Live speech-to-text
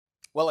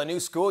Well, a new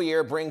school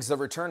year brings the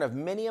return of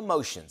many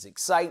emotions,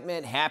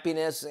 excitement,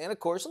 happiness, and of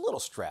course, a little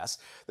stress.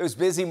 Those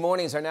busy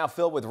mornings are now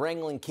filled with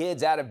wrangling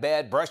kids out of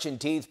bed, brushing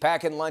teeth,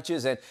 packing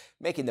lunches, and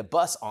making the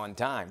bus on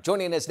time.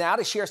 Joining us now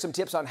to share some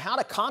tips on how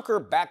to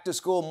conquer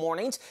back-to-school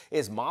mornings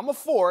is mom of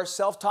four,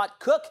 self-taught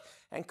cook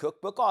and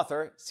cookbook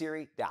author,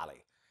 Siri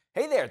Daly.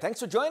 Hey there, thanks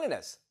for joining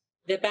us.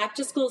 The back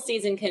to school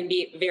season can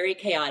be very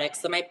chaotic,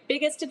 so my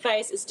biggest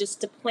advice is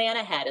just to plan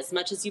ahead as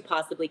much as you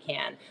possibly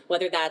can,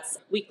 whether that's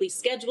weekly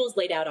schedules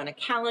laid out on a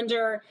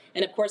calendar,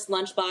 and of course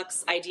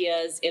lunchbox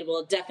ideas. It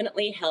will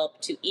definitely help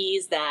to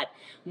ease that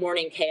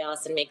morning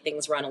chaos and make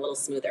things run a little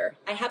smoother.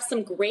 I have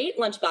some great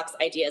lunchbox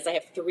ideas. I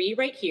have three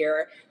right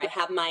here. I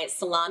have my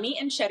salami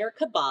and cheddar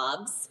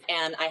kebabs,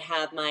 and I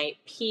have my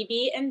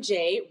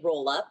PB&J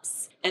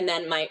roll-ups, and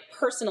then my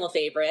personal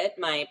favorite,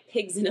 my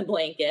pigs in a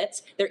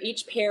blanket. They're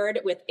each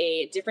paired with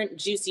a different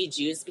juicy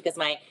juice because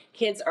my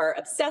kids are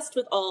obsessed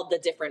with all the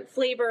different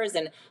flavors,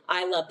 and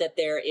I love that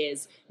there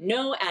is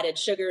no added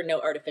sugar,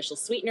 no artificial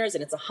sweeteners,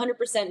 and it's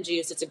 100%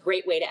 juice. It's a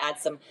great way to add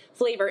some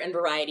flavor and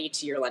variety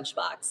to your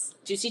lunchbox.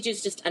 Juicy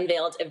Juice just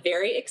unveiled a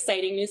very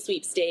exciting new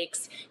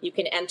sweepstakes. You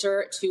can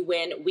enter to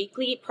win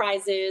weekly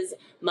prizes,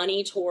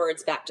 money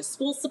towards back to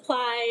school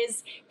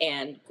supplies,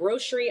 and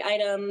grocery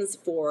items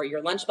for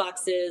your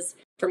lunchboxes.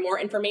 For more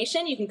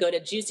information, you can go to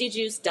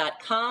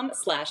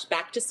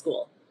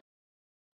juicyjuice.com/backtoschool.